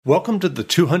Welcome to the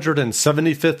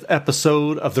 275th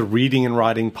episode of the Reading and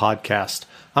Writing Podcast.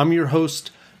 I'm your host,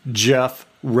 Jeff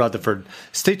Rutherford.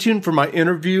 Stay tuned for my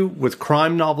interview with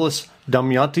crime novelist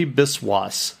Damayanti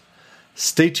Biswas.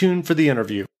 Stay tuned for the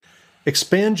interview.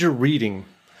 Expand your reading.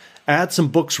 Add some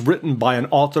books written by an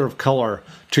author of color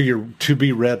to your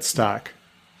to-be-read stack.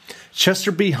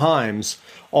 Chester B. Himes,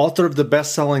 author of the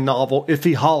best-selling novel If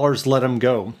He Hollers, Let Him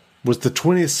Go, was the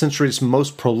 20th century's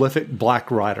most prolific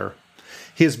black writer.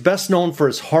 He is best known for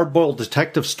his hard-boiled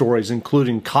detective stories,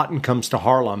 including Cotton Comes to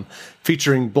Harlem,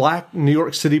 featuring black New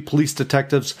York City police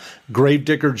detectives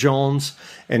Gravedigger Jones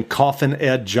and Coffin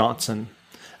Ed Johnson.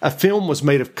 A film was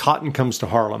made of Cotton Comes to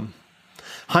Harlem.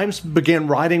 Himes began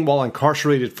writing while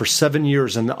incarcerated for 7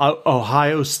 years in the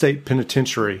Ohio State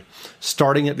Penitentiary,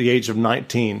 starting at the age of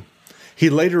 19. He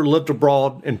later lived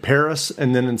abroad in Paris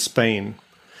and then in Spain.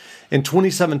 In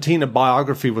 2017, a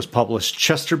biography was published,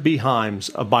 Chester B. Himes,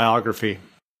 a biography.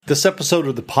 This episode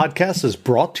of the podcast is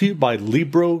brought to you by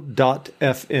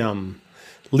Libro.fm.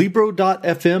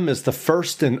 Libro.fm is the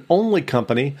first and only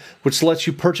company which lets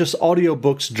you purchase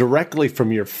audiobooks directly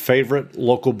from your favorite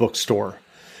local bookstore.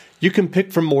 You can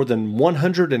pick from more than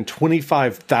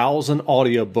 125,000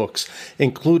 audiobooks,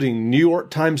 including New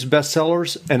York Times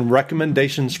bestsellers and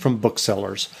recommendations from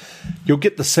booksellers. You'll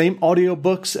get the same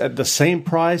audiobooks at the same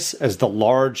price as the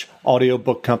large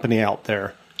audiobook company out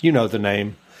there. You know the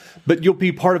name. But you'll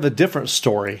be part of a different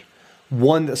story,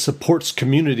 one that supports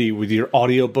community with your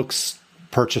audiobooks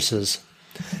purchases.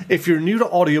 If you're new to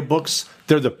audiobooks,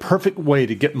 they're the perfect way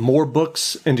to get more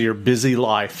books into your busy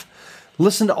life.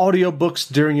 Listen to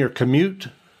audiobooks during your commute,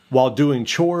 while doing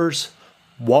chores,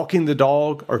 walking the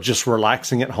dog, or just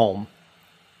relaxing at home.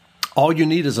 All you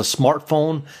need is a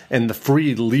smartphone and the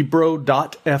free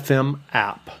Libro.fm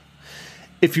app.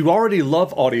 If you already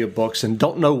love audiobooks and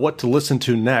don't know what to listen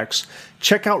to next,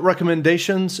 check out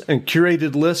recommendations and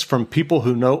curated lists from people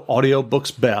who know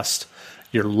audiobooks best,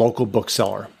 your local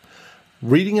bookseller.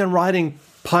 Reading and Writing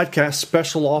Podcast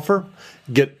special offer: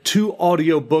 get 2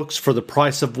 audiobooks for the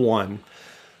price of 1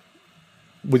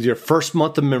 with your first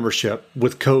month of membership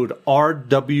with code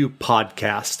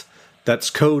RWPodcast. That's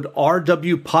code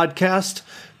RWPodcast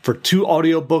for 2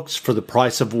 audiobooks for the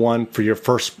price of 1 for your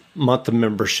first month of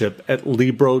membership at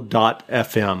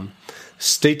Libro.fm.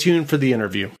 Stay tuned for the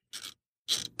interview.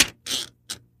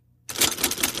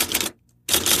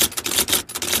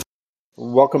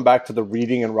 Welcome back to the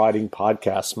Reading and Writing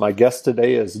Podcast. My guest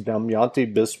today is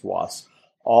Damayanti Biswas,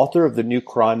 author of the new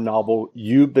crime novel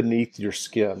You Beneath Your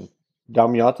Skin.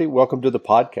 Damayanti, welcome to the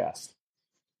podcast.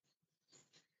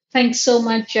 Thanks so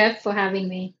much, Jeff, for having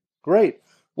me. Great.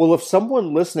 Well, if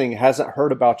someone listening hasn't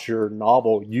heard about your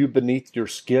novel, You Beneath Your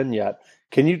Skin, yet,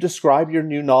 can you describe your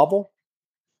new novel?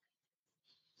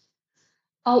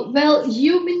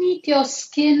 You Beneath Your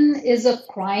Skin is a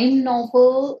crime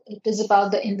novel. It is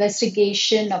about the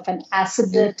investigation of an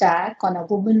acid attack on a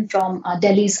woman from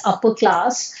Delhi's upper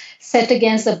class, set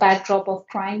against the backdrop of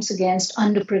crimes against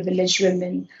underprivileged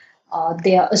women.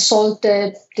 They are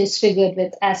assaulted, disfigured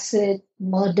with acid,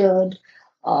 murdered.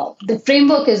 The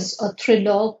framework is a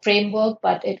thriller framework,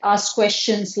 but it asks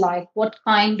questions like what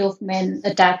kind of men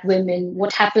attack women,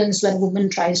 what happens when a woman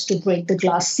tries to break the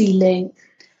glass ceiling,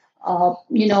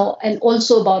 and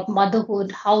also about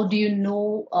motherhood. How do you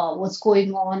know what's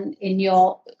going on in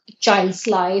your child's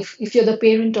life? If you're the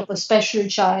parent of a special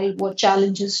child, what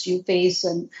challenges do you face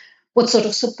and what sort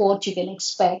of support you can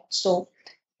expect? So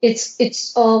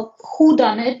it's a who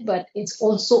done it, but it's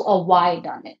also a why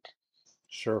done it.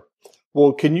 Sure.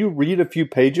 Well, can you read a few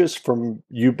pages from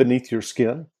You Beneath Your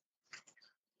Skin?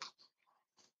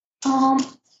 I'm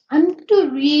going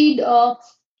to read a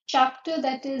chapter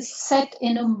that is set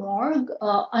in a morgue.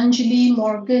 Anjali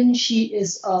Morgan, she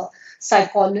is a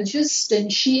psychologist,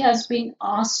 and she has been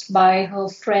asked by her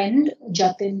friend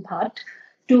Jatin Bhatt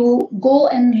to go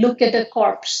and look at a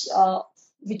corpse,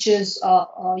 which is a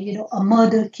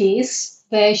murder case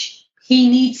where he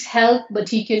needs help, but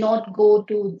he cannot go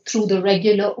through the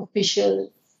regular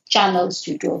official channels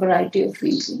due to a variety of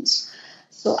reasons.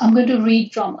 So I'm going to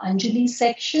read from Anjali's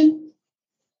section.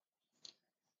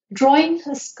 Drawing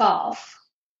her scarf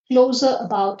closer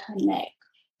about her neck,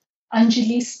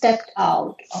 Anjali stepped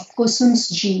out of Kusum's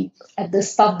jeep at the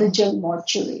Safdarjung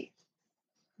mortuary.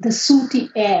 The sooty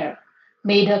air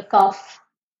made her cough,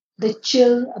 the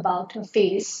chill about her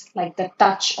face like the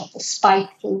touch of a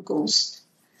spiteful ghost,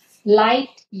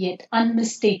 light yet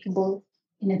unmistakable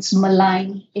in its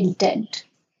malign intent.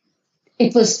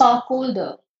 It was far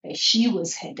colder where she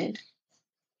was headed.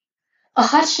 A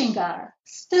Hashingar,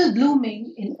 still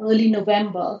blooming in early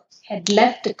November, had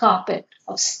left a carpet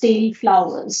of stale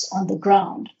flowers on the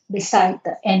ground beside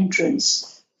the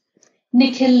entrance.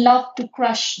 Nikhil loved to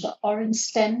crush the orange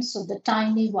stems of the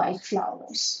tiny white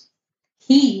flowers.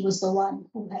 He was the one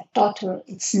who had taught her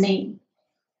its name.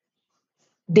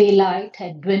 Daylight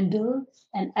had dwindled,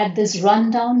 and at this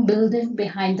rundown building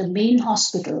behind the main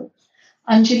hospital,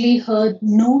 Anjali heard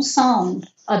no sound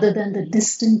other than the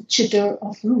distant chitter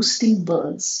of roosting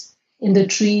birds in the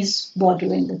trees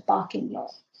bordering the parking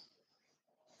lot.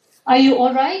 Are you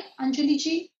all right, Anjali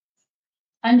ji?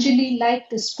 Anjali liked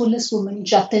this policewoman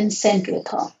Jatin sent with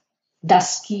her,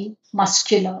 dusky,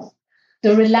 muscular,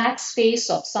 the relaxed face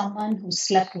of someone who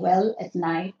slept well at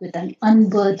night with an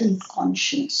unburdened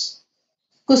conscience.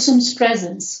 Kusum's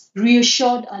presence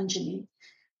reassured Anjali,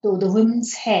 though the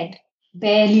woman's head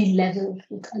barely leveled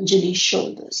with Anjali's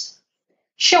shoulders.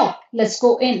 Sure, let's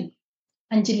go in.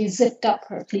 Anjali zipped up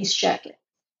her fleece jacket.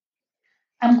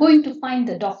 I'm going to find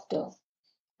the doctor,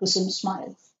 Kusum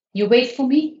smiled. You wait for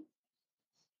me?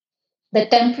 The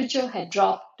temperature had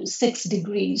dropped to 6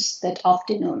 degrees that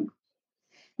afternoon.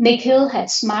 Nikhil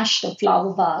had smashed a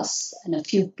flower vase and a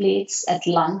few plates at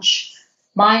lunch.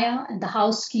 Maya and the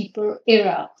housekeeper,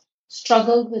 Ira,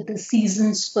 struggled with the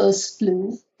season's first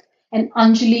flu, and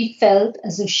Anjali felt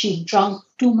as if she'd drunk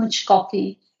too much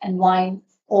coffee and wine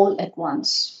all at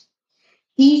once.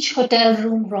 Each hotel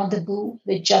room rendezvous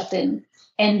with Jatin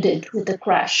ended with a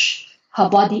crash. Her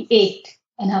body ached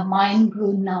and her mind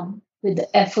grew numb with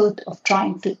the effort of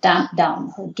trying to tamp down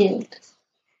her guilt.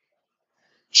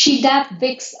 She dabbed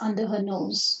Vicks under her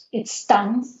nose. It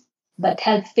stung, but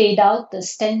helped fade out the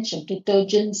stench of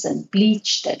detergents and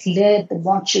bleach that layered the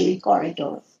mortuary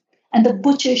corridor, and the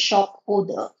butcher shop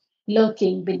odor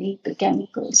lurking beneath the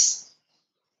chemicals.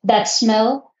 That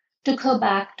smell took her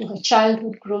back to her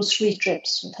childhood grocery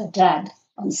trips with her dad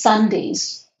on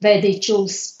Sundays, where they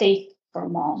chose steak for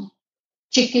mom,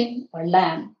 chicken or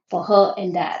lamb for her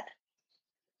and dad.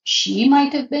 She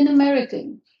might have been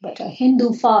American, but her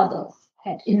Hindu father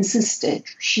had insisted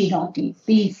she not eat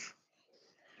beef.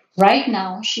 Right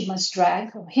now, she must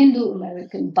drag her Hindu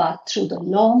American butt through the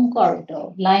long corridor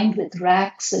lined with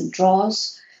racks and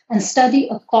drawers and study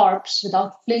a corpse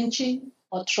without flinching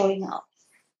or throwing up.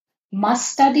 Must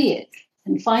study it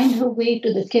and find her way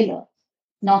to the killer,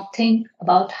 not think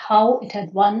about how it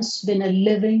had once been a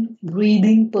living,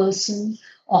 breathing person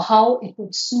or how it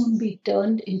would soon be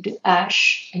turned into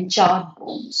ash and charred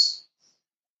bones.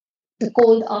 The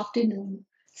cold afternoon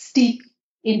steeped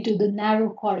into the narrow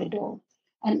corridor,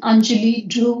 and Anjali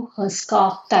drew her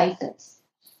scarf tighter.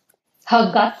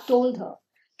 Her gut told her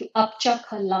to upchuck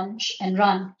her lunch and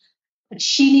run, but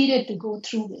she needed to go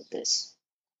through with this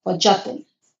for Jatin.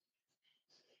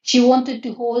 She wanted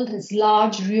to hold his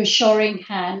large, reassuring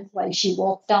hand while she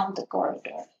walked down the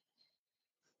corridor.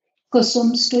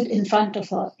 Kusum stood in front of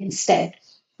her instead,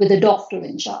 with the doctor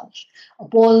in charge, a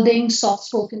balding, soft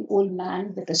spoken old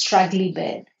man with a straggly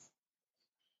beard.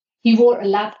 He wore a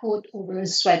lab coat over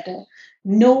his sweater,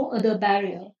 no other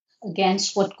barrier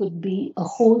against what could be a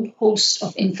whole host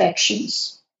of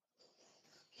infections.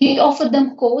 He offered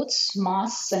them coats,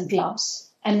 masks, and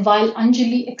gloves, and while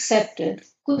Anjali accepted,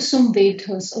 Kusum waved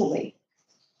hers away.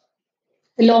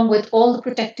 Along with all the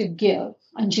protective gear,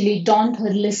 Anjali donned her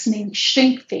listening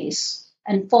shrink face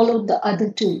and followed the other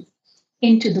two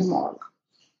into the morgue.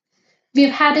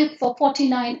 We've had it for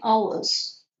 49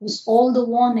 hours, was all the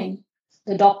warning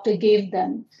the doctor gave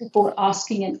them before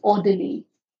asking an orderly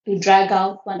to drag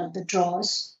out one of the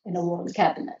drawers in a wall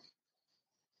cabinet.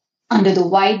 Under the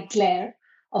white glare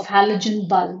of halogen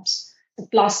bulbs, the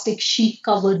plastic sheet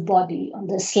covered body on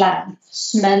the slab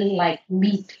smelled like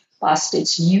meat past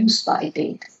its use by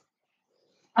date.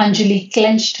 Anjali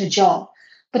clenched her jaw,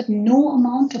 but no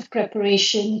amount of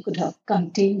preparation could have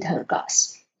contained her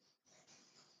gasp.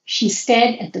 She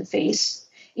stared at the face,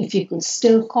 if you could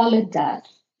still call it that,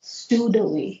 stowed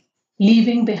away,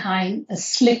 leaving behind a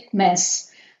slick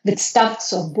mess with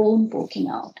stubs of bone poking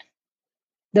out.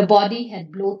 The body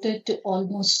had bloated to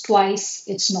almost twice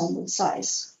its normal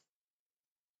size,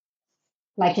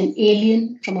 like an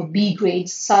alien from a B-grade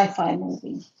sci-fi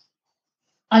movie.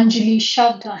 Anjali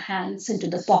shoved her hands into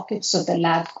the pockets of the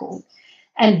lab coat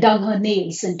and dug her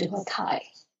nails into her thigh.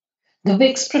 The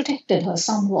wicks protected her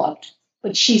somewhat,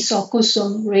 but she saw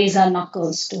Kusum raise her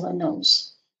knuckles to her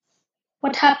nose.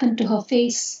 What happened to her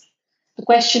face? The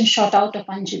question shot out of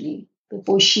Anjali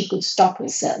before she could stop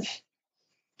herself.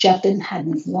 Jatin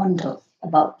hadn't warned her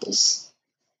about this.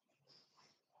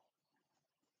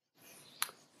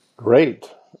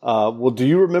 Great. Well, do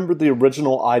you remember the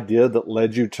original idea that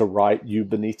led you to write You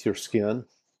Beneath Your Skin?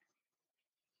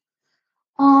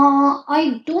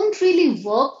 I don't really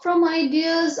work from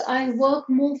ideas. I work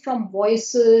more from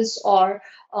voices or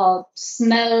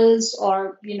smells,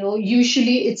 or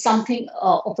usually it's something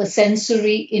of a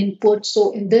sensory input.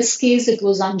 So in this case, it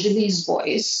was Anjali's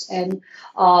voice, and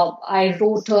I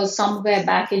wrote her somewhere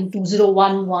back in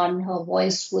 2011. Her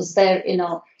voice was there in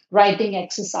a writing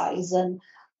exercise,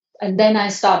 and then I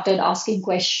started asking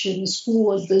questions. Who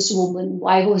was this woman?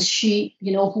 Why was she,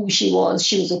 who she was?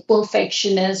 She was a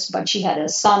perfectionist, but she had a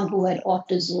son who had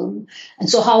autism. And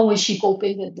so how was she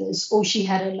coping with this? Oh, she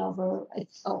had a lover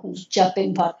who's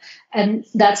jumping, but, and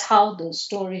that's how the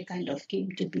story kind of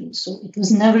came to be. So it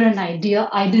was never an idea.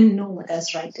 I didn't know what I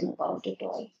was writing about at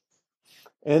all.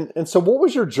 And so what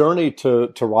was your journey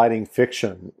to writing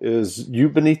fiction? Is You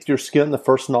Beneath Your Skin the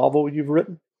first novel you've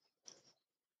written?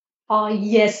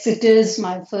 Yes, it is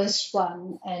my first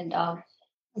one. And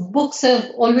books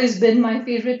have always been my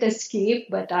favorite escape,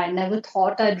 but I never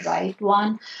thought I'd write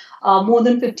one. More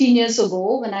than 15 years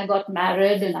ago, when I got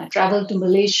married and I traveled to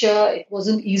Malaysia, it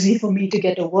wasn't easy for me to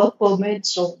get a work permit.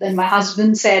 So then my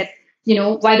husband said,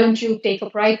 why don't you take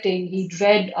up writing? He'd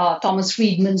read Thomas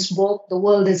Friedman's book, The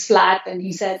World is Flat, and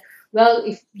he said, well,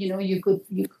 if you could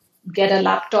get a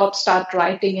laptop, start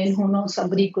writing, and who knows,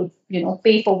 somebody could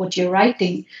pay for what you're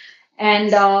writing.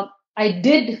 And I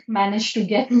did manage to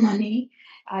get money.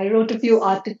 I wrote a few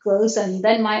articles, and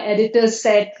then my editor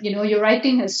said, your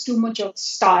writing has too much of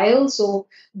style, so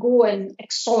go and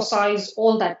exorcise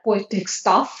all that poetic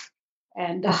stuff.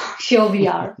 And here we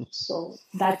are. So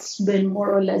that's been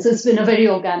more or less, it's been a very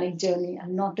organic journey.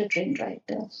 I'm not a trained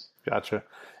writer. Gotcha.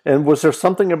 And was there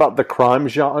something about the crime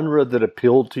genre that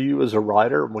appealed to you as a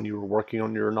writer when you were working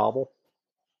on your novel?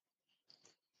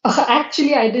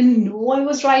 Actually, I didn't know I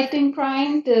was writing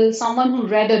crime till someone who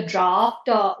read a draft.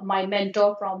 My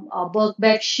mentor from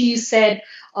Birkbeck, she said,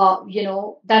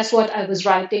 that's what I was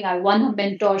writing. I won a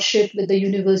mentorship with the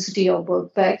University of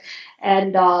Birkbeck.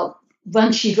 And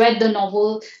when she read the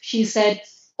novel, she said,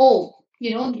 oh,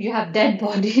 you have dead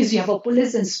bodies, you have a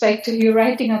police inspector, you're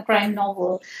writing a crime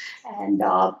novel. And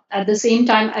at the same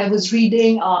time, I was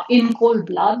reading In Cold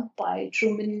Blood by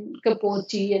Truman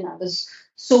Capote, and I was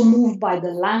so moved by the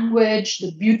language,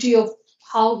 the beauty of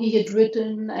how he had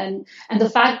written, and the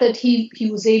fact that he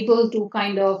was able to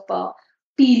kind of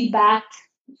peel back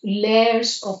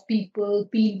layers of people,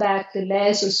 peel back the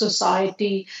layers of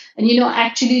society, and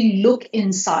actually look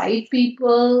inside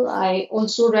people. I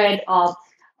also read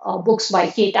books by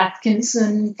Kate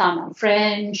Atkinson, Tana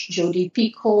French, Jodi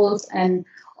Picoult, and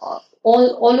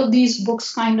all of these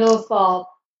books kind of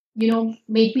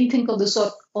made me think of the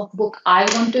sort of book I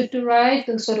wanted to write,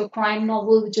 the sort of crime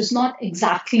novel, which is not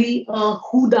exactly a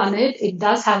whodunit. It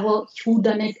does have a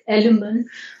whodunit element,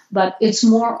 but it's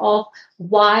more of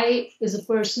why is a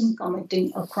person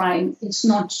committing a crime. It's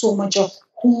not so much of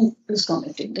who is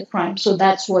committing the crime. So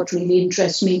that's what really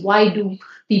interests me. Why do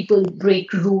people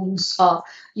break rules?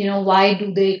 Why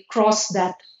do they cross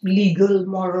that legal,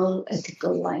 moral,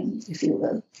 ethical line, if you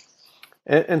will?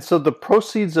 And so the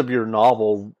proceeds of your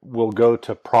novel will go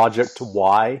to Project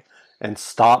Y and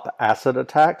Stop Acid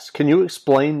Attacks. Can you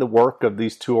explain the work of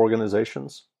these two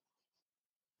organizations?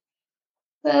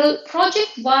 Well,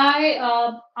 Project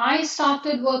Y, I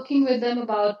started working with them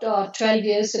about 12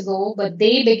 years ago, but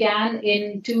they began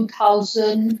in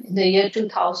 2000, in the year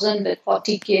 2000, with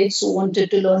 40 kids who wanted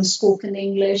to learn spoken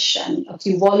English and a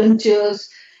few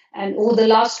volunteers. And over the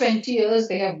last 20 years,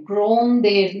 they have grown.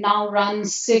 They now run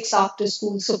 6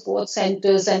 after-school support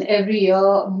centers, and every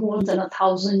year, more than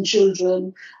 1,000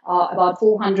 children, about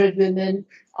 400 women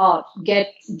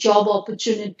get job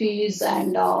opportunities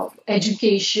and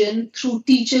education through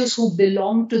teachers who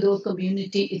belong to the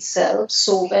community itself.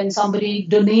 So when somebody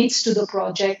donates to the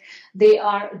project, they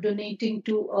are donating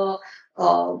to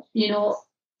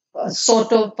a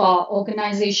sort of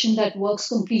organization that works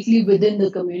completely within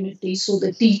the community. So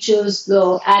the teachers,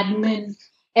 the admin,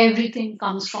 everything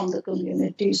comes from the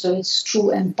community. So it's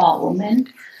true empowerment.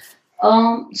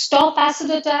 Stop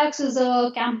Acid Attacks is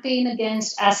a campaign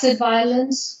against acid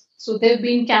violence. So they've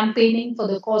been campaigning for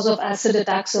the cause of acid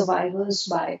attack survivors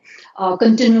by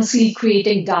continuously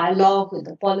creating dialogue with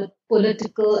the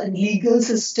political and legal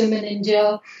system in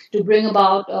India to bring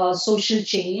about social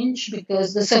change,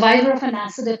 because the survivor of an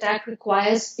acid attack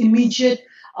requires immediate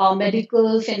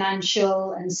medical,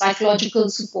 financial, and psychological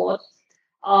support,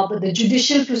 but the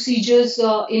judicial procedures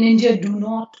in India do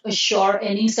not assure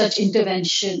any such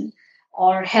intervention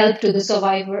or help to the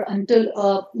survivor until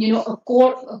a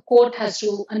court has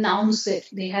to announce it.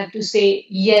 They have to say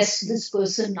yes, this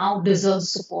person now deserves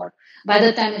support. By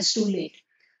the time it's too late.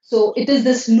 So it is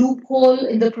this loophole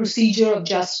in the procedure of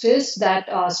justice that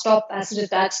stop acid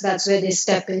attacks. That's where they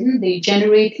step in. They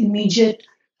generate immediate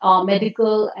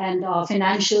medical and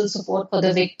financial support for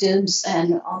the victims,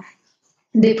 and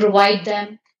they provide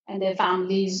them and their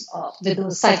families with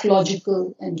the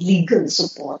psychological and legal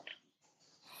support.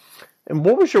 And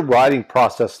what was your writing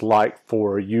process like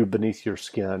for You Beneath Your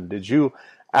Skin? Did you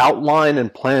outline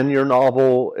and plan your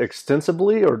novel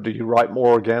extensively, or do you write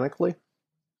more organically?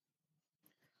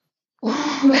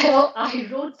 Well, I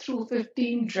wrote through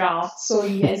 15 drafts, so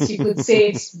yes, you could say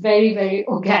it's very, very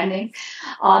organic.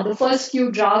 The first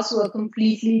few drafts were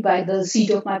completely by the seat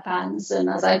of my pants, and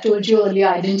as I told you earlier,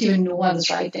 I didn't even know I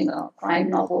was writing a crime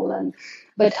novel. And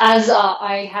but as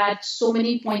I had so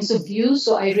many points of view,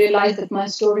 so I realized that my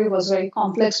story was very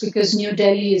complex because New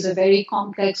Delhi is a very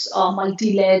complex,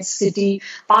 multi-layered city.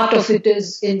 Part of it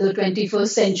is in the 21st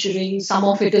century, some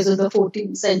of it is in the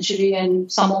 14th century,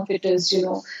 and some of it is,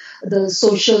 the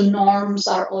social norms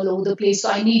are all over the place. So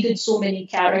I needed so many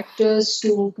characters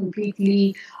to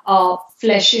completely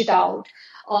flesh it out.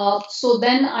 So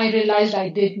then I realized I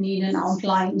did need an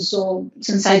outline. So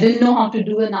since I didn't know how to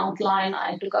do an outline,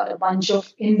 I took out a bunch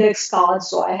of index cards.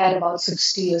 So I had about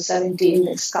 60 or 70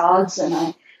 index cards, and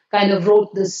I kind of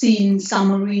wrote the scene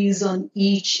summaries on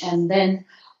each. And then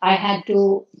I had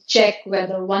to check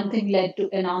whether one thing led to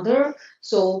another.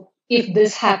 So if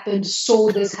this happened,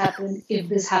 so this happened. If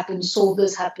this happened, so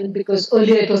this happened. Because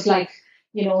earlier it was like,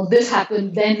 this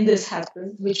happened, then this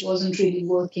happened, which wasn't really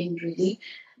working really.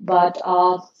 But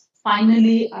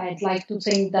finally, I'd like to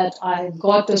think that I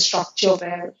got a structure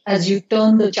where, as you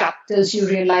turn the chapters, you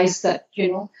realize that,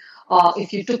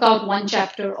 if you took out one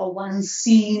chapter or one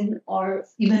scene or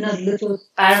even a little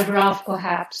paragraph,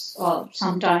 perhaps,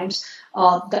 sometimes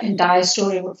the entire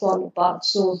story would fall apart.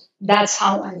 So that's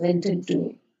how I went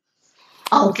into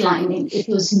outlining. It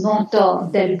was not a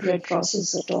deliberate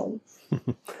process at all.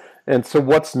 And so,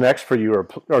 what's next for you? Or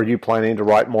are you planning to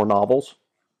write more novels?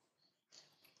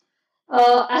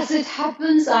 As it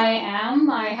happens, I am.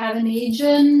 I have an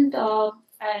agent,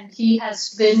 and he has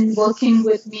been working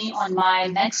with me on my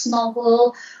next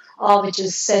novel, which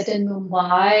is set in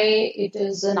Mumbai. It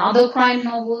is another crime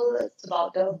novel. It's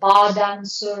about a bar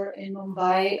dancer in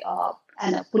Mumbai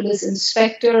and a police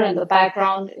inspector, and the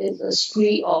background is a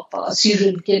spree of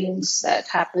serial killings that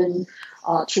happen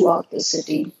throughout the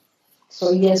city.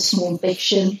 So, yes, more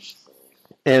fiction.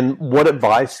 And what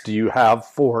advice do you have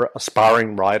for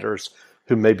aspiring writers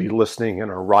who may be listening and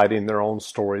are writing their own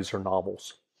stories or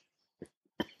novels?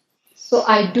 So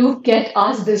I do get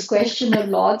asked this question a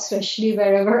lot, especially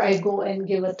wherever I go and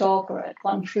give a talk or at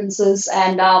conferences.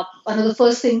 And one of the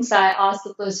first things I ask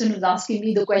the person who's asking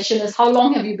me the question is, "How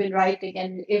long have you been writing?"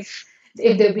 And if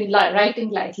they've been writing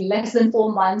like less than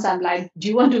 4 months, I'm like, "Do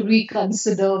you want to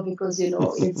reconsider?" Because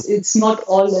it's not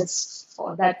all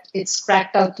that it's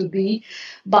cracked out to be.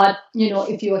 But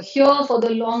if you're here for the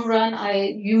long run, I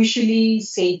usually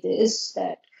say this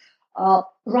that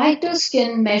writers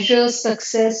can measure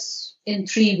success in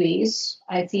three ways,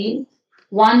 I feel.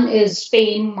 One is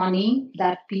fame, money,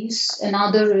 that piece.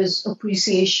 Another is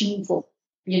appreciation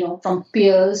from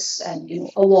peers and,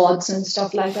 awards and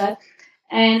stuff like that.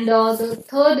 And the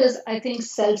third is, I think,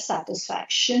 self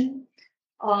satisfaction.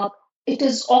 Uh, it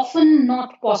is often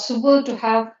not possible to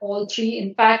have all three.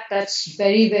 In fact, that's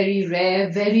very, very rare.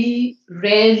 Very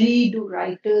rarely do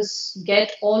writers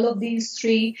get all of these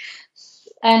three,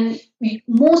 and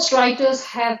most writers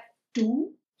have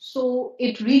two. So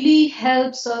it really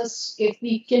helps us if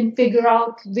we can figure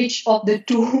out which of the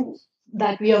two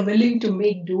that we are willing to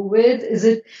make do with. Is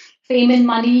it fame and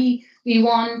money we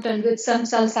want, and with some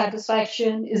self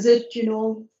satisfaction? Is it,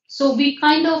 so we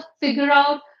kind of figure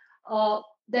out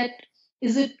that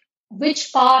is it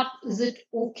which part is it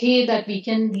okay that we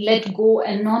can let go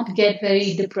and not get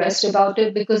very depressed about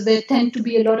it, because there tend to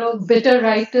be a lot of bitter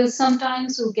writers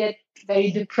sometimes who get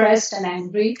very depressed and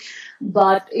angry.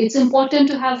 But it's important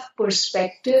to have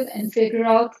perspective and figure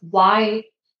out why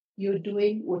you're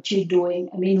doing what you're doing.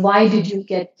 I mean, why did you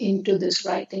get into this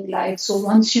writing life? So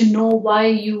once you know why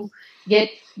you get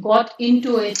got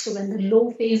into it, so when the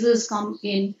low phases come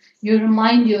in, you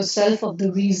remind yourself of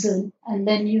the reason, and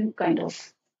then you kind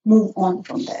of move on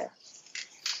from there.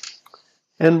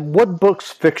 And what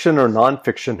books, fiction or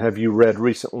nonfiction, have you read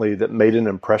recently that made an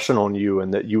impression on you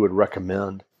and that you would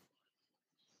recommend?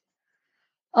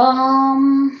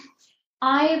 Um,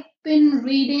 I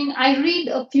read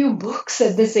a few books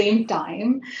at the same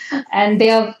time, and they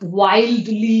are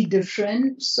wildly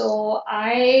different. So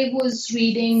I was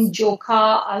reading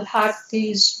Joka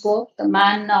Alharthi's book, The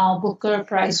Man Booker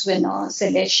Prize winner,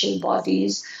 Celestial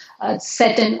Bodies.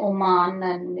 set in Oman,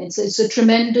 and it's a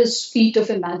tremendous feat of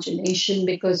imagination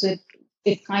because it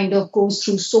kind of goes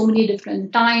through so many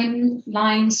different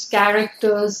timelines,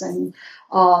 characters, and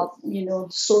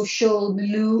social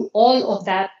milieu, all of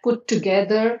that put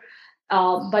together,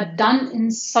 but done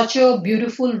in such a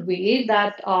beautiful way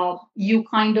that you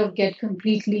kind of get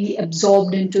completely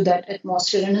absorbed into that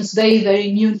atmosphere. And it's very,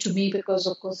 very new to me because,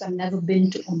 of course, I've never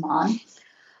been to Oman.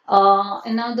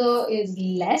 Another is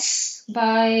Less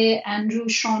by Andrew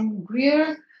Sean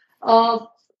Greer.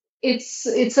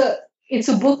 It's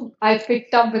a book I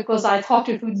picked up because I thought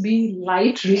it would be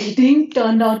light reading.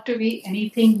 Turned out to be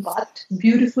anything but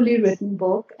beautifully written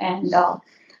book, and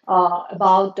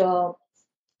about a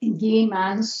gay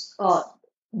man's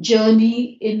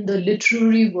journey in the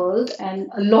literary world,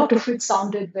 and a lot of it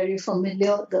sounded very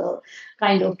familiar. The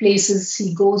kind of places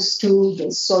he goes to,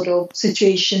 the sort of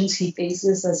situations he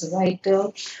faces as a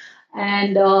writer,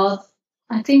 and I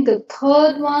think the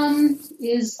third one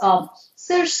is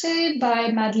Circe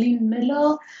by Madeline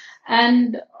Miller,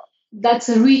 and that's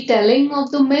a retelling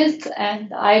of the myth,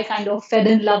 and I kind of fell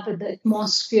in love with the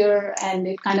atmosphere, and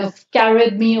it kind of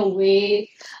carried me away,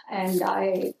 and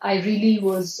I really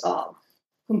was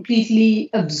completely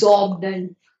absorbed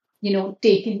and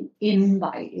taken in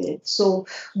by it. So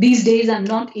these days I'm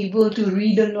not able to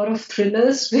read a lot of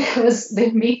thrillers because they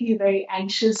make me very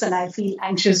anxious, and I feel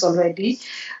anxious already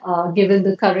given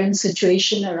the current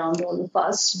situation around all of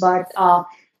us. But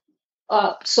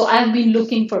so I've been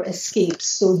looking for escapes.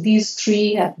 So these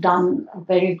three have done a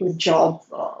very good job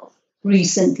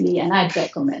recently, and I'd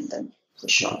recommend them for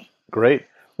sure. Great.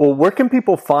 Well, where can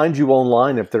people find you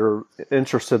online if they're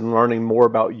interested in learning more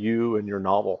about you and your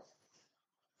novel?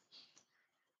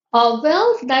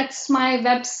 Well, that's my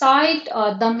website,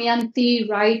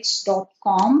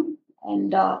 damyantywrites.com.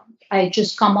 And I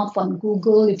just come up on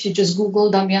Google. If you just Google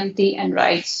Damayanti and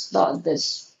Writes,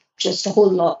 there's just a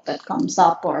whole lot that comes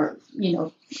up. Or,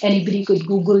 anybody could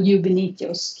Google You Beneath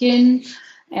Your Skin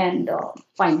and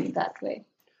find me that way.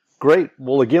 Great.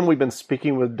 Well, again, we've been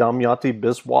speaking with Damayanti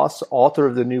Biswas, author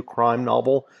of the new crime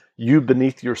novel, You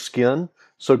Beneath Your Skin.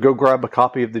 So go grab a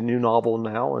copy of the new novel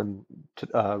now and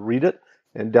read it.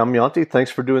 And Damayanti,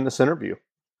 thanks for doing this interview.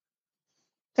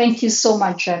 Thank you so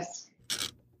much, Jeff.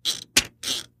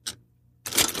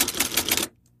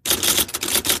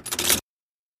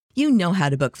 You know how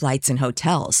to book flights and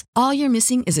hotels. All you're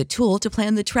missing is a tool to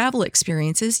plan the travel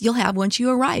experiences you'll have once you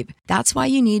arrive. That's why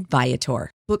you need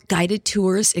Viator. Book guided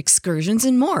tours, excursions,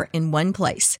 and more in one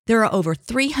place. There are over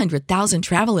 300,000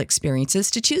 travel experiences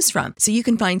to choose from, so you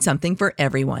can find something for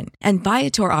everyone. And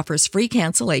Viator offers free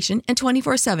cancellation and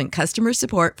 24/7 customer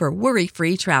support for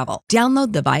worry-free travel.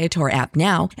 Download the Viator app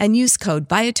now and use code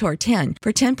Viator10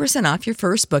 for 10% off your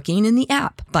first booking in the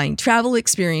app. Find travel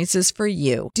experiences for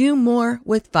you. Do more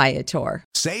with Viator.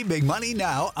 Save big money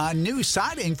now on new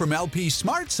siding from LP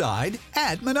SmartSide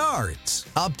at Menards.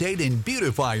 Update and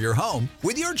beautify your home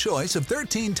with your choice of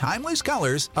 13 timeless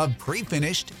colors of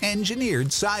pre-finished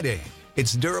engineered siding.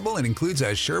 It's durable and includes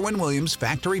a Sherwin-Williams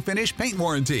factory finish paint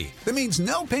warranty that means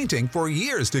no painting for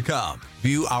years to come.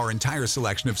 View our entire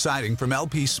selection of siding from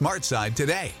LP SmartSide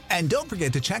today. And don't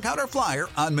forget to check out our flyer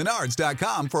on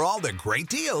Menards.com for all the great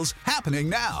deals happening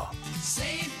now.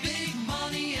 Save big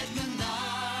money at Menards.